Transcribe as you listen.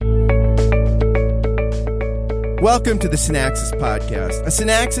Welcome to the Synaxis Podcast. A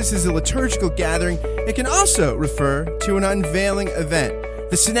synaxis is a liturgical gathering. It can also refer to an unveiling event.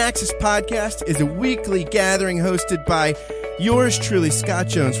 The Synaxis Podcast is a weekly gathering hosted by yours truly, Scott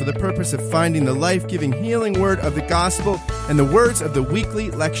Jones, for the purpose of finding the life-giving, healing word of the gospel and the words of the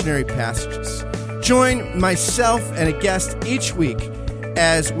weekly lectionary passages. Join myself and a guest each week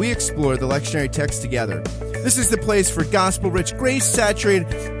as we explore the lectionary text together. This is the place for gospel-rich,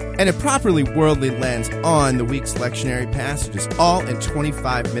 grace-saturated, and a properly worldly lens on the week's lectionary passages, all in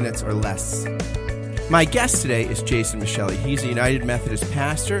 25 minutes or less. My guest today is Jason Micheli. He's a United Methodist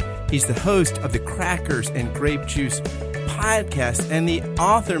pastor. He's the host of the Crackers and Grape Juice podcast and the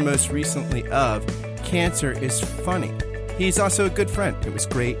author most recently of Cancer is Funny. He's also a good friend. It was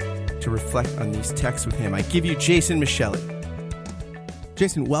great to reflect on these texts with him. I give you Jason Micheli.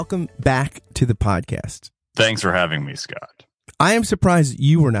 Jason, welcome back to the podcast. Thanks for having me, Scott. I am surprised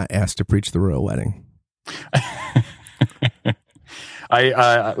you were not asked to preach the royal wedding.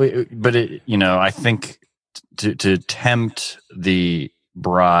 I think to tempt the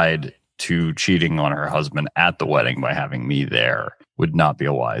bride to cheating on her husband at the wedding by having me there would not be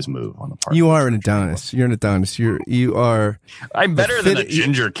a wise move on the part. You are an Adonis. You're an Adonis. You are. I'm better than a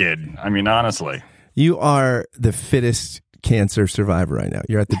ginger kid. I mean, honestly, you are the fittest cancer survivor right now.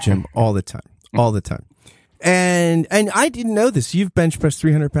 You're at the gym all the time, all the time. And I didn't know this. You've bench pressed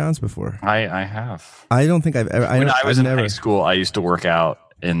 300 pounds before. I have. I don't think I've ever. When I was in high school, I used to work out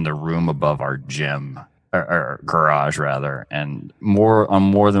in the room above our gym, or garage rather. And on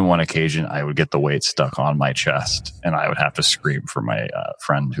more than one occasion, I would get the weight stuck on my chest, and I would have to scream for my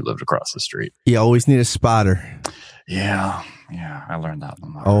friend who lived across the street. You always need a spotter. Yeah, I learned that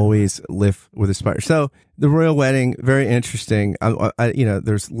one. Always live with a spotter. So the royal wedding, very interesting.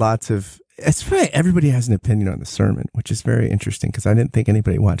 There's lots of. It's funny, everybody has an opinion on the sermon, which is very interesting because I didn't think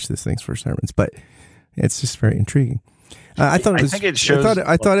anybody watched these things for sermons, but it's just very intriguing. I thought it shows.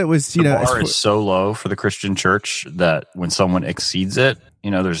 I thought it was. The bar is so low for the Christian church that when someone exceeds it,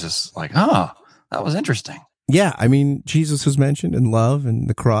 there's just like, that was interesting. Yeah, I mean, Jesus was mentioned and love and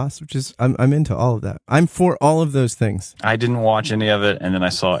the cross, which is I'm into all of that. I'm for all of those things. I didn't watch any of it, and then I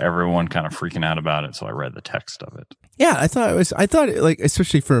saw everyone kind of freaking out about it, so I read the text of it. Yeah, I thought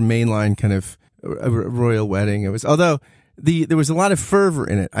especially for a mainline kind of a royal wedding, it was. Although there was a lot of fervor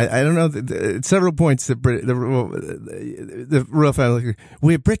in it. I don't know. At several points, the royal family,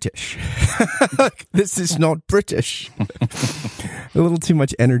 we're British. This is not British. A little too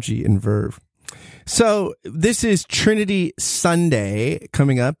much energy and verve. So this is Trinity Sunday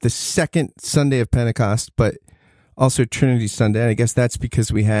coming up, the second Sunday of Pentecost, but also Trinity Sunday. And I guess that's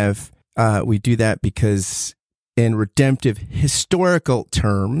because we do that because in redemptive historical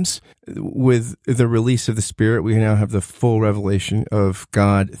terms, with the release of the Spirit, we now have the full revelation of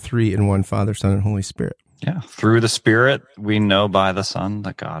God, three in one, Father, Son, and Holy Spirit. Yeah, through the Spirit, we know by the Son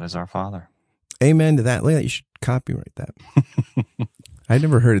that God is our Father. Amen to that. You should copyright that. I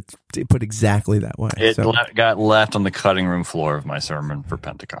never heard it put exactly that way. It got left on the cutting room floor of my sermon for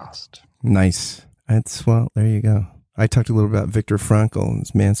Pentecost. Nice. There you go. I talked a little about Viktor Frankl and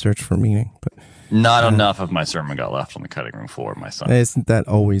his man's search for meaning, but not enough of my sermon got left on the cutting room floor of my son. Isn't that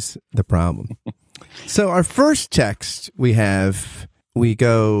always the problem? So our first text we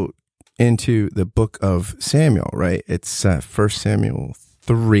go into the book of Samuel, right? It's 1 Samuel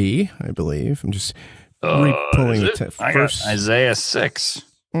 3, I believe. I'm just pulling it. I got Isaiah 6.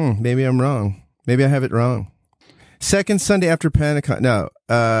 Maybe I'm wrong. Maybe I have it wrong. Second Sunday after Pentecost. No,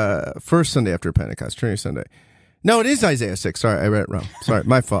 first Sunday after Pentecost, Trinity Sunday. No, it is Isaiah 6. Sorry, I read it wrong. Sorry,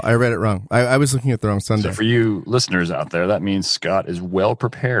 my fault. I read it wrong. I was looking at the wrong Sunday. So for you listeners out there, that means Scott is well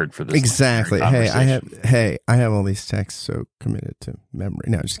prepared for this. Exactly. Hey, I have all these texts so committed to memory.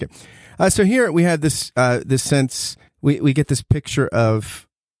 No, just kidding. So here we have this sense. We get this picture of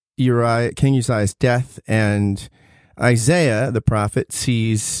King Uzziah's death, and Isaiah, the prophet,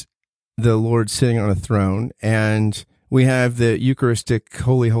 sees the Lord sitting on a throne, and we have the Eucharistic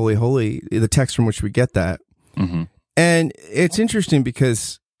holy, holy, holy, the text from which we get that. Mm-hmm. And it's interesting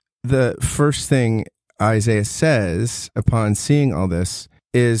because the first thing Isaiah says upon seeing all this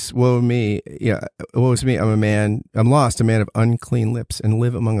is, woe is me, I'm lost, a man of unclean lips, and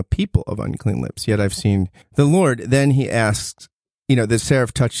live among a people of unclean lips, yet I've seen the Lord. Then he asks, this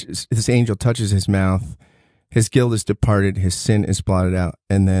angel touches his mouth, his guilt is departed, his sin is blotted out,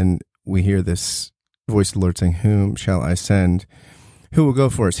 and then we hear this voice of the Lord saying, whom shall I send? Who will go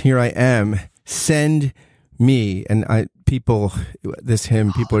for us? Here I am, send me. And people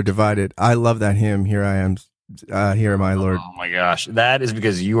are divided. I love that hymn. Here I am. Here am I, Lord. Oh my gosh. That is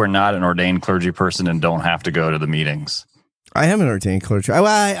because you are not an ordained clergy person and don't have to go to the meetings. I am an ordained clergy.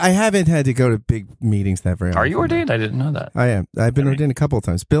 I haven't had to go to big meetings that very often. Are you ordained? I didn't know that. I am. I've been ordained a couple of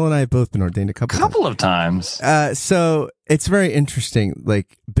times. Bill and I have both been ordained a couple of times. So it's very interesting.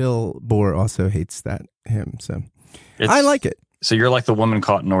 Like Bill Bohr also hates that hymn. So I like it. So you're like the woman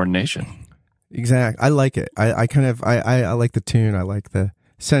caught in ordination. Exactly. I like it. I kind of, I like the tune. I like the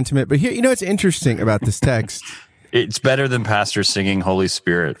sentiment. But here, what's interesting about this text? It's better than pastors singing Holy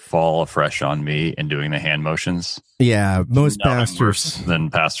Spirit fall afresh on me and doing the hand motions. Yeah, most pastors than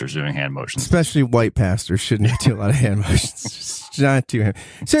pastors doing hand motions. Especially white pastors shouldn't do a lot of hand motions. Just not do hand.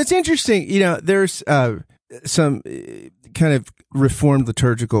 So it's interesting, there's some kind of reformed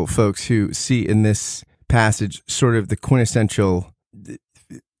liturgical folks who see in this passage sort of the quintessential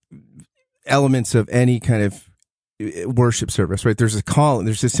elements of any kind of worship service, right? There's a call,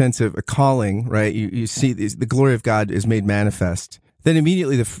 there's a sense of a calling, right? You see the glory of God is made manifest. Then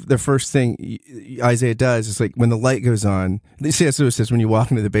immediately the first thing Isaiah does is like when the light goes on, C.S. Lewis says when you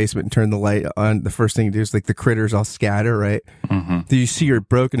walk into the basement and turn the light on, the first thing you do is like the critters all scatter, right? Mm-hmm. So you see your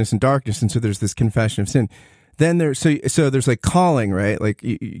brokenness and darkness, and so there's this confession of sin. Then there's like calling, right? Like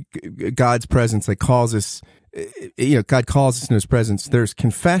God's presence like calls us, God calls us in his presence. There's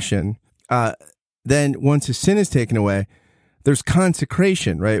confession. Then once his sin is taken away, there's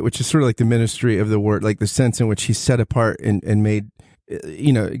consecration, right? Which is sort of like the ministry of the word, like the sense in which he's set apart and made,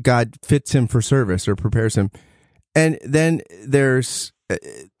 God fits him for service or prepares him. And then there's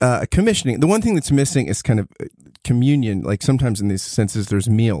commissioning. The one thing that's missing is kind of communion. Like sometimes in these senses there's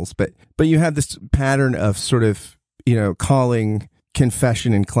meals, but you have this pattern of sort of, calling,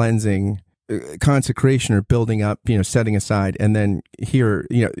 confession and cleansing, consecration or building up, setting aside. And then here,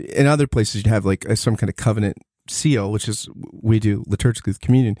 in other places you have like some kind of covenant seal, which is we do liturgically with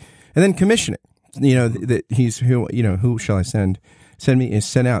communion, and then commissioning, that he's who shall I send me is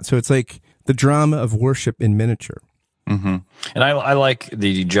sent out. So it's like the drama of worship in miniature. Mm-hmm. And I like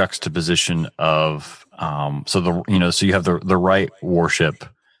the juxtaposition of, so you have the right worship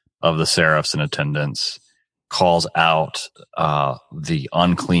of the seraphs in attendance calls out the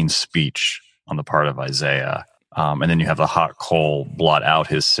unclean speech on the part of Isaiah. And then you have the hot coal blot out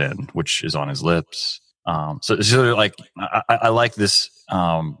his sin, which is on his lips. So it's sort of like, I like this,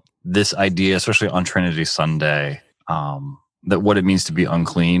 this idea, especially on Trinity Sunday, that what it means to be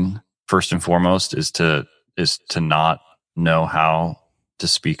unclean, first and foremost, is to not know how to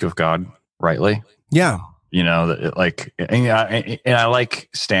speak of God rightly. Yeah. And I like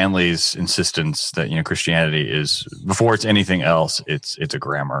Stanley's insistence that, Christianity is, before it's anything else, it's a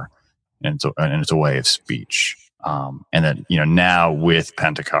grammar and it's a way of speech. And that, now with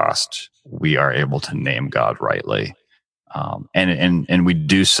Pentecost, we are able to name God rightly. And we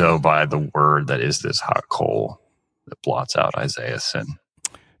do so by the word that is this hot coal that blots out Isaiah's sin.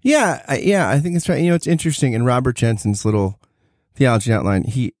 Yeah, I think that's right. It's interesting in Robert Jensen's little theology outline.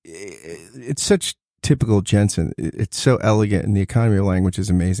 It's such typical Jensen. It's so elegant, and the economy of language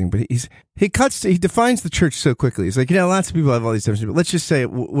is amazing. But he defines the church so quickly. He's like, lots of people have all these different. But let's just say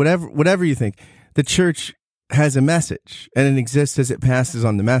whatever you think, the church has a message, and it exists as it passes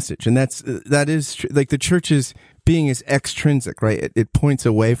on the message, and that is like the church's being is extrinsic, right? It points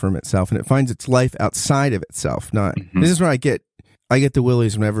away from itself, and it finds its life outside of itself. Not This is where I get the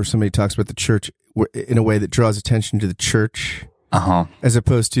willies whenever somebody talks about the church in a way that draws attention to the church, as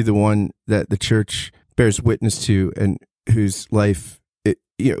opposed to the one that the church bears witness to and whose life,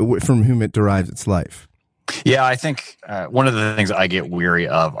 from whom it derives its life. Yeah, I think one of the things I get weary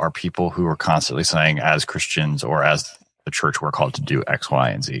of are people who are constantly saying, as Christians or as the church, we're called to do X, Y,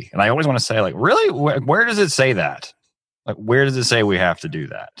 and Z. And I always want to say, like, really, where does it say that? Like, where does it say we have to do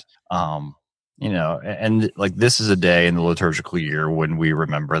that? And like, this is a day in the liturgical year when we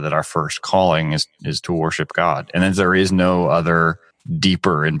remember that our first calling is to worship God. And then there is no other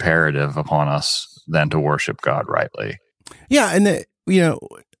deeper imperative upon us than to worship God rightly. Yeah. And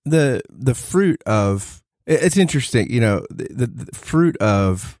the fruit of, it's interesting, the fruit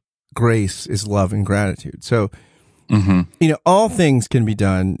of grace is love and gratitude. So, all things can be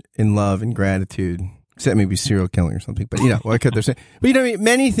done in love and gratitude, except maybe serial killing or something. But like they're saying, but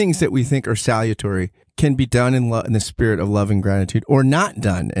many things that we think are salutary can be done in the spirit of love and gratitude, or not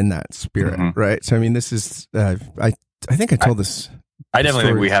done in that spirit, right? So, this is I think I told this. I definitely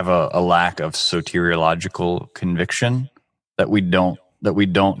think we have a lack of soteriological conviction that we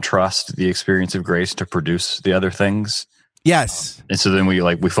don't trust the experience of grace to produce the other things. Yes. And so then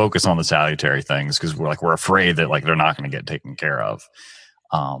we focus on the salutary things because we're afraid that they're not going to get taken care of.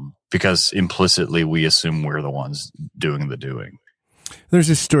 Because implicitly we assume we're the ones doing the doing. There's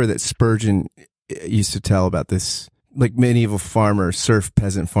this story that Spurgeon used to tell about this medieval farmer, serf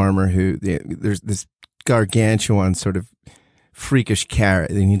peasant farmer who there's this gargantuan sort of freakish carrot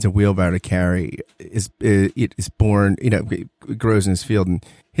that he needs a wheelbarrow to carry is born, it grows in his field, and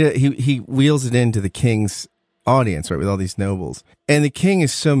he wheels it into the king's audience, right, with all these nobles. And the king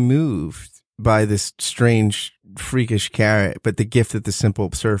is so moved by this strange, freakish carrot, but the gift that the simple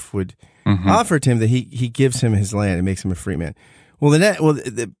serf would offer to him, that he gives him his land and makes him a free man. Well,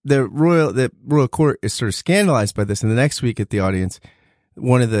 the royal court is sort of scandalized by this, and the next week at the audience,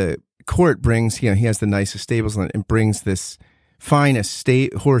 one of the court brings, he has the nicest stables and brings this finest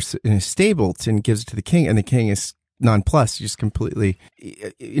horse in his stable and gives it to the king, and the king is nonplussed, just completely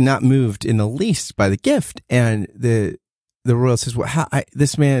not moved in the least by the gift. And the royal says, well,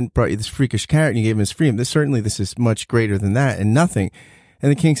 this man brought you this freakish carrot and you gave him his freedom. This is much greater than that and nothing.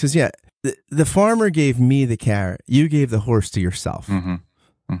 And the king says, yeah, the farmer gave me the carrot. You gave the horse to yourself. Mm-hmm.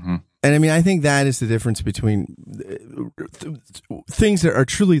 Mm-hmm. And I mean, I think that is the difference between things that are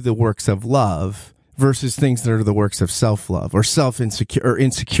truly the works of love versus things that are the works of self-love or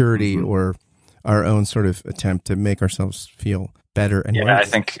insecurity or our own sort of attempt to make ourselves feel better. And I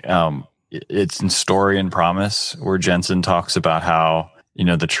think it's in Story and Promise where Jensen talks about how,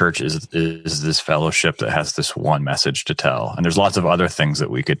 the church is this fellowship that has this one message to tell. And there's lots of other things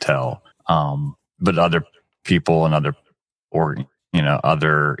that we could tell. But other people and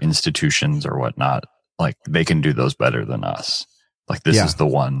other institutions or whatnot, like they can do those better than us. Like this is the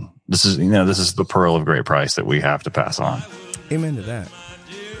one, this is the pearl of great price that we have to pass on. Amen to that.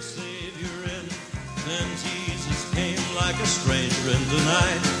 Like a stranger in the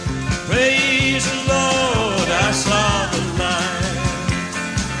night. Praise the Lord, I saw the light.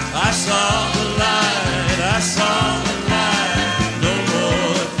 I saw the light, I saw the light. No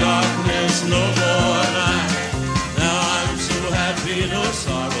more darkness, no more night. Now I'm so happy, no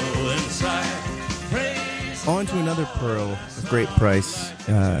sorrow inside. Praise. On to another pearl of great price,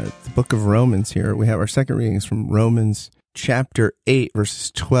 the book of Romans here. We have our second reading is from Romans chapter 8,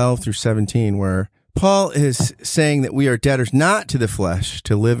 verses 12 through 17, where Paul is saying that we are debtors not to the flesh,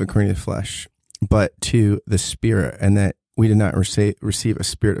 to live according to the flesh, but to the Spirit, and that we did not receive a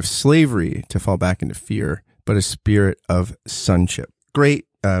spirit of slavery to fall back into fear, but a spirit of sonship. Great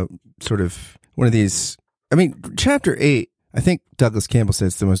sort of one of these, chapter 8, I think Douglas Campbell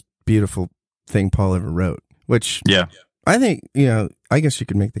says it's the most beautiful thing Paul ever wrote, which I think, I guess you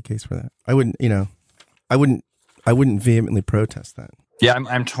could make the case for that. I wouldn't vehemently protest that. Yeah,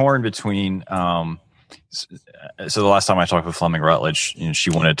 I'm torn between. So the last time I talked with Fleming Rutledge, she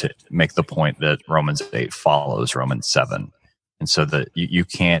wanted to make the point that Romans 8 follows Romans 7, and so that you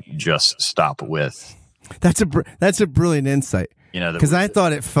can't just stop with. That's a brilliant insight. Because I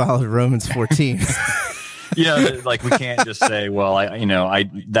thought it followed Romans 14. Like we can't just say, well, I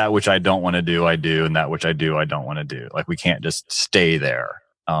that which I don't want to do, I do, and that which I do, I don't want to do. Like we can't just stay there.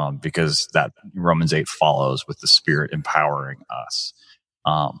 Because that Romans 8 follows with the Spirit empowering us.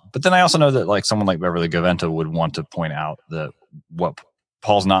 But then I also know that like someone like Beverly Gaventa would want to point out that what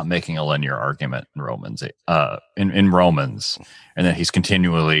Paul's not making a linear argument in Romans 8, in Romans, and that he's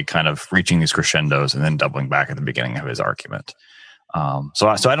continually kind of reaching these crescendos and then doubling back at the beginning of his argument. So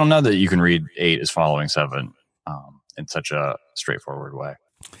I don't know that you can read 8 as following 7 in such a straightforward way.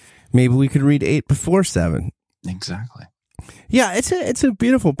 Maybe we could read 8 before 7. Exactly. Yeah, it's a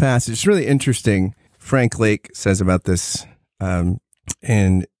beautiful passage. It's really interesting. Frank Lake says about this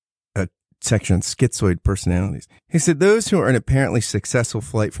in a section on schizoid personalities. He said, those who are in apparently successful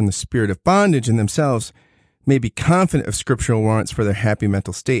flight from the spirit of bondage in themselves may be confident of scriptural warrants for their happy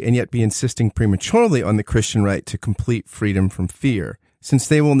mental state and yet be insisting prematurely on the Christian right to complete freedom from fear. Since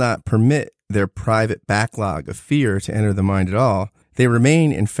they will not permit their private backlog of fear to enter the mind at all, they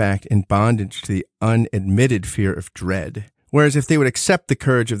remain, in fact, in bondage to the unadmitted fear of dread. Whereas if they would accept the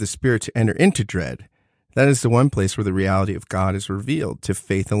courage of the Spirit to enter into dread, that is the one place where the reality of God is revealed to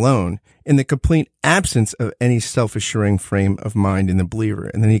faith alone, in the complete absence of any self-assuring frame of mind in the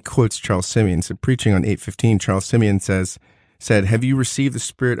believer. And then he quotes Charles Simeon. So preaching on 8:15, Charles Simeon said, have you received the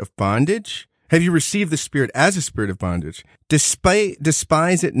spirit of bondage? Have you received the Spirit as a spirit of bondage? Despise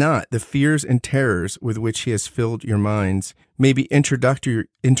it not. The fears and terrors with which he has filled your minds may be introductory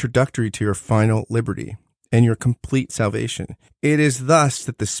to your final liberty and your complete salvation. It is thus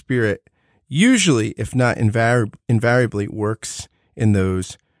that the Spirit usually, if not invariably, works in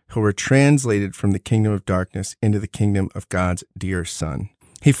those who are translated from the kingdom of darkness into the kingdom of God's dear Son.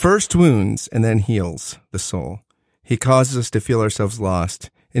 He first wounds and then heals the soul. He causes us to feel ourselves lost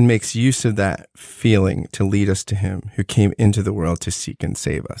and makes use of that feeling to lead us to him who came into the world to seek and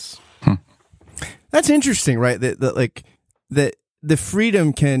save us. That's interesting, right? That the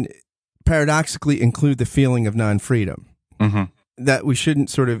freedom can paradoxically include the feeling of non-freedom. Mm-hmm. that we shouldn't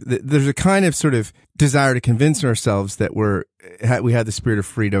sort of, there's a kind of sort of desire to convince ourselves that we have the spirit of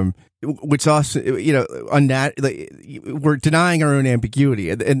freedom, which also, we're denying our own ambiguity.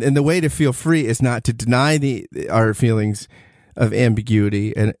 And the way to feel free is not to deny our feelings of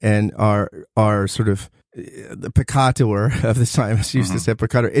ambiguity and our sort of, the peccator of the psalmist used to say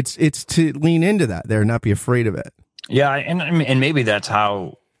peccator. It's to lean into that there and not be afraid of it. Yeah. And maybe that's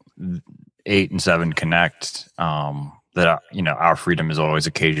how 8 and 7 connect, that, our freedom is always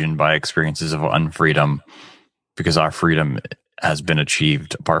occasioned by experiences of unfreedom because our freedom has been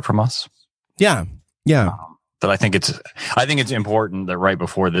achieved apart from us. Yeah. Yeah. But I think it's important that right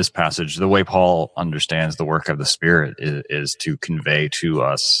before this passage, the way Paul understands the work of the Spirit is to convey to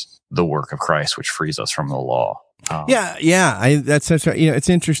us the work of Christ, which frees us from the law. That's such a, it's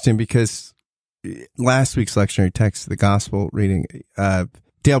interesting because last week's lectionary text, the gospel reading,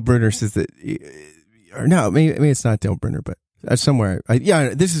 Dale Bruner says that, or no, maybe it's not Dale Bruner, but somewhere. I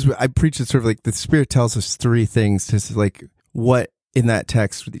preach it sort of like the Spirit tells us 3 things. This is like what in that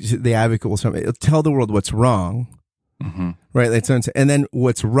text, the advocate will tell the world what's wrong, right? And then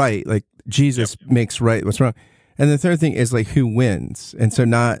what's right, like Jesus makes right what's wrong. And the third thing is like who wins. And so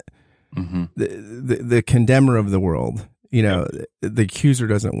not the condemner of the world, the accuser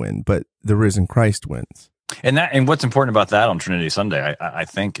doesn't win, but the risen Christ wins. And what's important about that on Trinity Sunday, I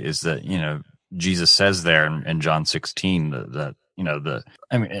think, is that, Jesus says there in John 16 that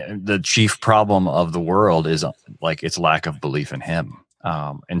the chief problem of the world is like its lack of belief in him.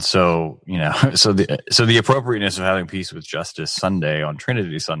 And so, so the appropriateness of having peace with justice Sunday on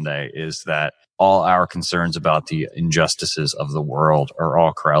Trinity Sunday is that all our concerns about the injustices of the world are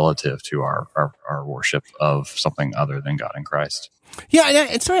all correlative to our worship of something other than God in Christ. Yeah,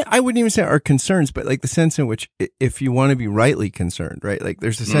 and so I wouldn't even say our concerns, but like the sense in which, if you want to be rightly concerned, right? Like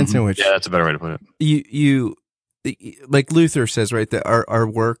there's a sense in which, that's a better way to put it. You like Luther says, right, that our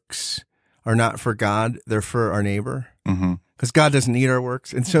works are not for God; they're for our neighbor, because God doesn't need our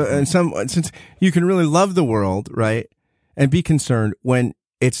works. And so, since you can really love the world, right, and be concerned when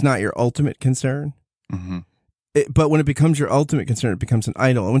it's not your ultimate concern. But when it becomes your ultimate concern, it becomes an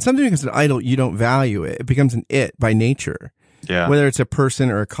idol. And when something becomes an idol, you don't value it. It becomes an it by nature. Yeah. Whether it's a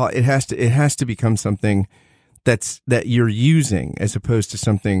person or a cause, it has to become something that you're using as opposed to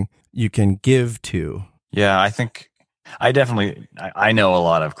something you can give to. Yeah, I know a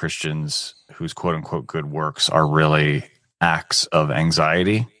lot of Christians whose quote unquote good works are really acts of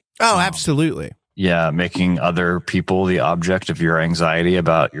anxiety. Oh, absolutely. Yeah, making other people the object of your anxiety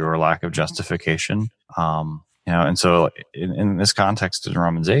about your lack of justification. And so in this context in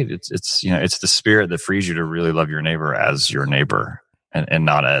Romans 8, it's the Spirit that frees you to really love your neighbor as your neighbor and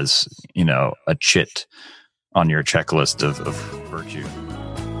not as, a chit on your checklist of virtue.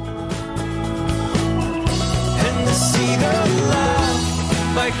 And to see the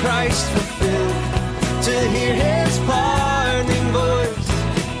love by Christ fulfilled, to hear his pardoning voice,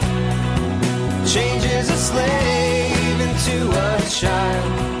 changes a slave into a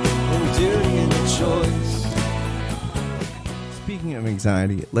child, and duty and choice. Speaking of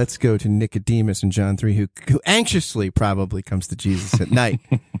anxiety, let's go to Nicodemus in John 3, who anxiously probably comes to Jesus at night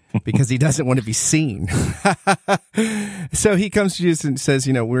because he doesn't want to be seen. So he comes to Jesus and says,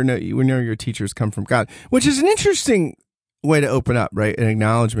 we know your teachers come from God, which is an interesting way to open up, right? An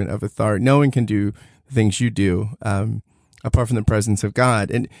acknowledgement of authority. No one can do the things you do apart from the presence of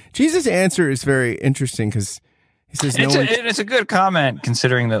God. And Jesus' answer is very interesting because he says, it's a good comment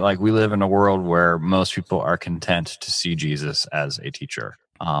considering that like we live in a world where most people are content to see Jesus as a teacher.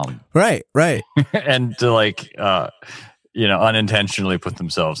 Right. And to unintentionally put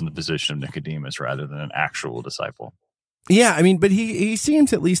themselves in the position of Nicodemus rather than an actual disciple. Yeah. I mean, but he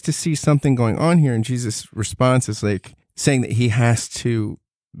seems at least to see something going on here. And Jesus' response is like saying that he has to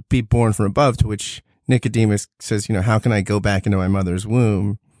be born from above, to which Nicodemus says, how can I go back into my mother's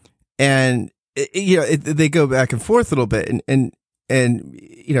womb? And they go back and forth a little bit, and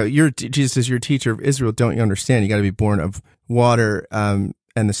Jesus is your teacher of Israel. Don't you understand? You got to be born of water and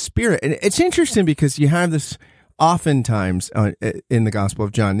the Spirit. And it's interesting because you have this oftentimes in the Gospel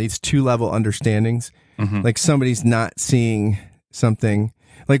of John, these 2-level understandings. Like somebody's not seeing something,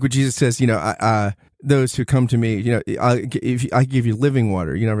 like what Jesus says. Those who come to me, I give you living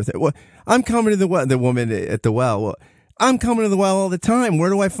water. You never think, well, I'm coming to the well. The woman at the well. Well, I'm coming to the well all the time. Where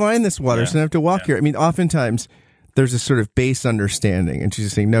do I find this water? So I have to walk here. I mean, oftentimes there's a sort of base understanding, and she's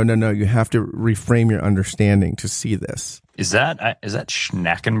just saying, no, you have to reframe your understanding to see this. Is that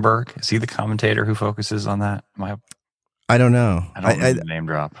Schnackenberg? Is he the commentator who focuses on that? I don't know. I don't know the name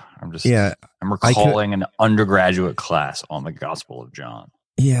drop. I'm recalling an undergraduate class on the Gospel of John.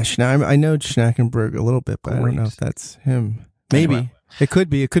 Yeah, I know Schnackenberg a little bit, but I don't know if that's him. Maybe. Anyway. It could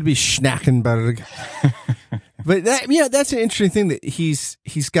be Schnackenberg. But that's an interesting thing that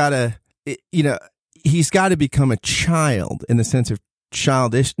he's got to become a child in the sense of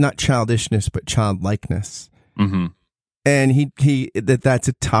not childishness, but childlikeness. Mm-hmm. And that's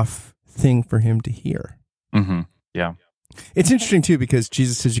a tough thing for him to hear. Mm-hmm. Yeah. It's interesting too, because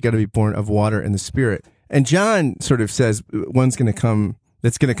Jesus says you got to be born of water and the Spirit. And John sort of says one's going to come,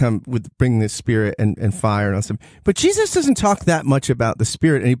 that's going to come with bring the Spirit and fire and all stuff. But Jesus doesn't talk that much about the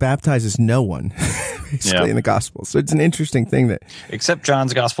Spirit, and he baptizes no one basically in the gospel. So it's an interesting thing that, except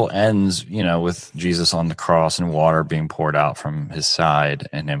John's gospel ends, with Jesus on the cross and water being poured out from his side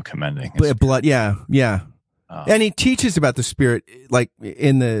and him commending his blood. Yeah. And he teaches about the Spirit like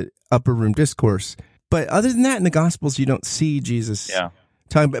in the upper room discourse. But other than that, in the Gospels, you don't see Jesus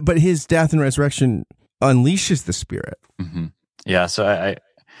talking. But his death and resurrection unleashes the Spirit. Mm-hmm. Yeah. So I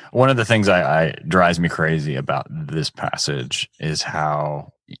one of the things I drives me crazy about this passage is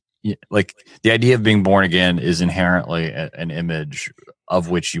how, like, the idea of being born again is inherently an image of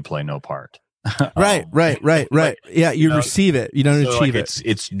which you play no part. Right. Yeah, you receive it. You don't achieve it.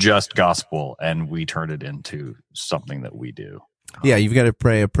 It's just gospel, and we turn it into something that we do. Yeah, you've got to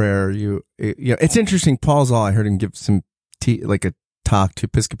pray a prayer. It's interesting. Paul's all I heard him give some a talk to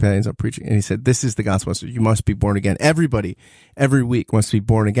Episcopalians on preaching, and he said, "This is the gospel. So you must be born again. Everybody, every week, must be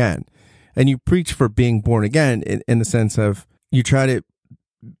born again." And you preach for being born again in the sense of you try to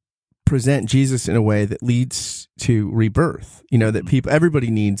present Jesus in a way that leads to rebirth. That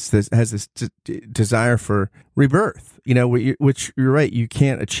everybody has this desire for rebirth. Which you're right, you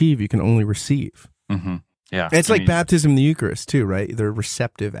can't achieve, you can only receive. Mm-hmm. Yeah, it's like baptism in the Eucharist too, right? They're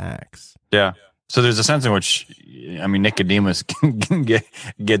receptive acts. Yeah. So there's a sense in which, Nicodemus can get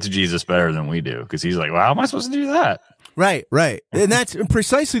to Jesus better than we do, because he's like, well, how am I supposed to do that? Right. And that's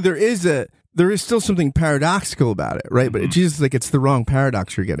precisely, there is still something paradoxical about it, right? Mm-hmm. But Jesus, it's the wrong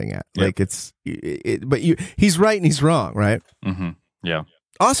paradox you're getting at. Yep. He's right and he's wrong, right? Mm-hmm. Yeah.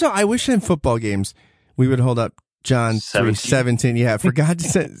 Also, I wish in football games we would hold up John 3:17. Yeah, for God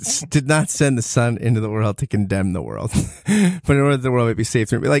did not send the Son into the world to condemn the world, but in order that the world might be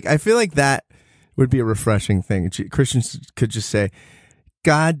saved through him. I feel like that would be a refreshing thing. Christians could just say,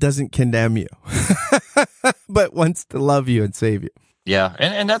 God doesn't condemn you, but wants to love you and save you. Yeah,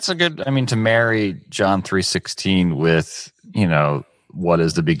 and that's a good, to marry John 3:16 with, what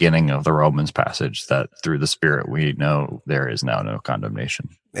is the beginning of the Romans passage, that through the Spirit we know there is now no condemnation.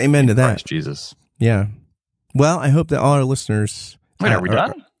 Amen to that. Christ Jesus. Yeah. Well, I hope that all our listeners are we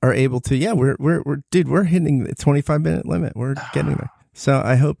done? Are able to. Yeah, we're hitting the 25-minute limit. We're getting there. So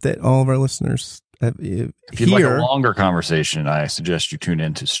I hope that all of our listeners if you'd like a longer conversation, I suggest you tune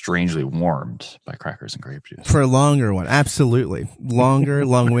in to Strangely Warmed by Crackers and Grape Juice. For a longer one, absolutely. Longer,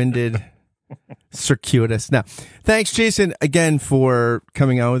 long-winded, circuitous. Now, thanks, Jason, again for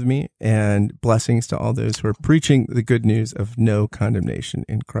coming on with me, and blessings to all those who are preaching the good news of no condemnation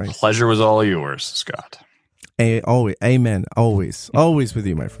in Christ. Pleasure was all yours, Scott. Always, amen. Always with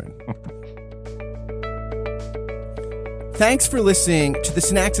you, my friend. Thanks for listening to the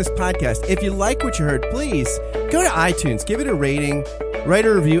Synaxis Podcast. If you like what you heard, please go to iTunes, give it a rating, write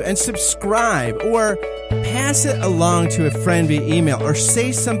a review, and subscribe, or pass it along to a friend via email, or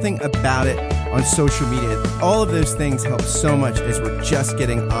say something about it on social media. All of those things help so much as we're just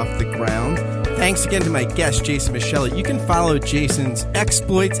getting off the ground. Thanks again to my guest, Jason Micheli. You can follow Jason's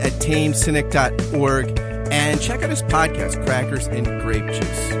exploits at tamecynic.org and check out his podcast, Crackers and Grape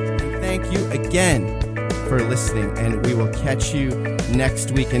Juice. And thank you again for listening, and we will catch you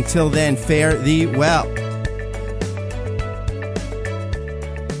next week. Until then, fare thee well.